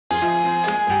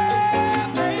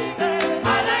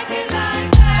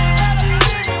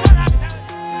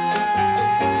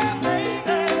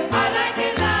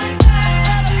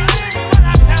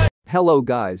Hello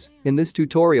guys, in this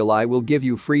tutorial I will give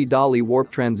you free Dolly warp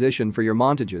transition for your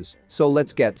montages, so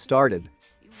let's get started.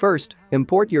 First,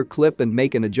 import your clip and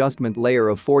make an adjustment layer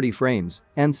of 40 frames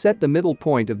and set the middle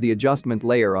point of the adjustment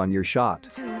layer on your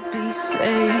shot. To be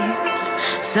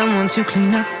saved, someone to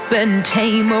clean up and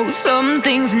tame. Oh, some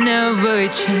things never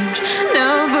change,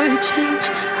 never change.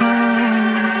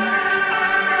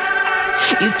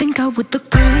 You think I would look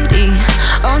pretty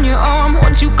on your arm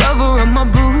once you cover up my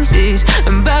bruises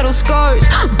and battle scars,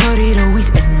 but it always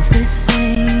ends the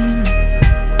same.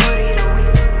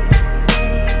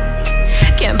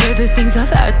 Can't bear the things I've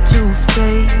had to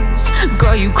face.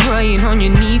 Got you crying on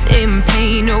your knees in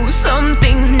pain. Oh, some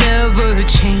things never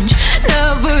change,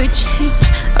 never change.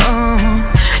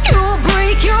 You'll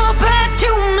break your back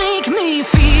to make me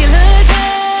feel again.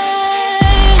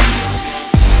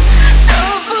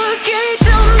 Suffocate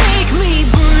to make me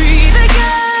breathe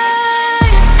again.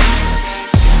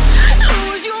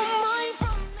 Lose your mind from...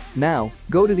 Now,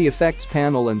 go to the effects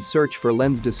panel and search for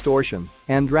lens distortion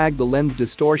and drag the lens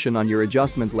distortion on your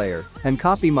adjustment layer and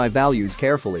copy my values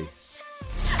carefully.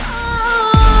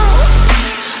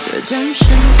 Redemption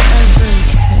never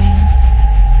came.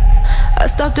 I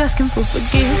stopped asking for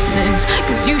forgiveness,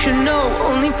 cause you should know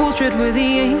only fools tread where the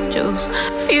angels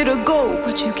fear to go,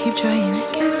 but you keep trying to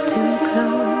get too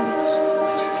close.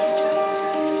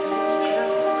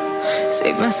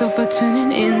 Save myself by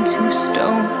turning into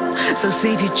stone. So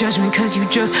save your judgment cause you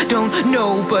just don't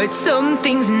know. But some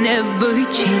things never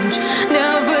change,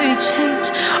 never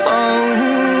change.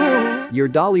 Oh, your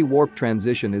Dolly warp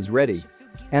transition is ready.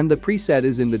 And the preset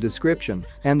is in the description,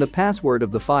 and the password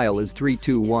of the file is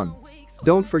 321.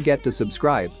 Don't forget to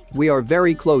subscribe, we are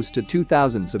very close to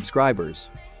 2,000 subscribers.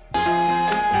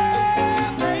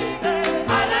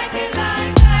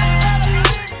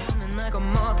 like a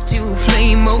moth to a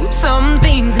flame. Oh, some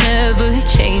things never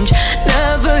change,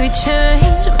 never change.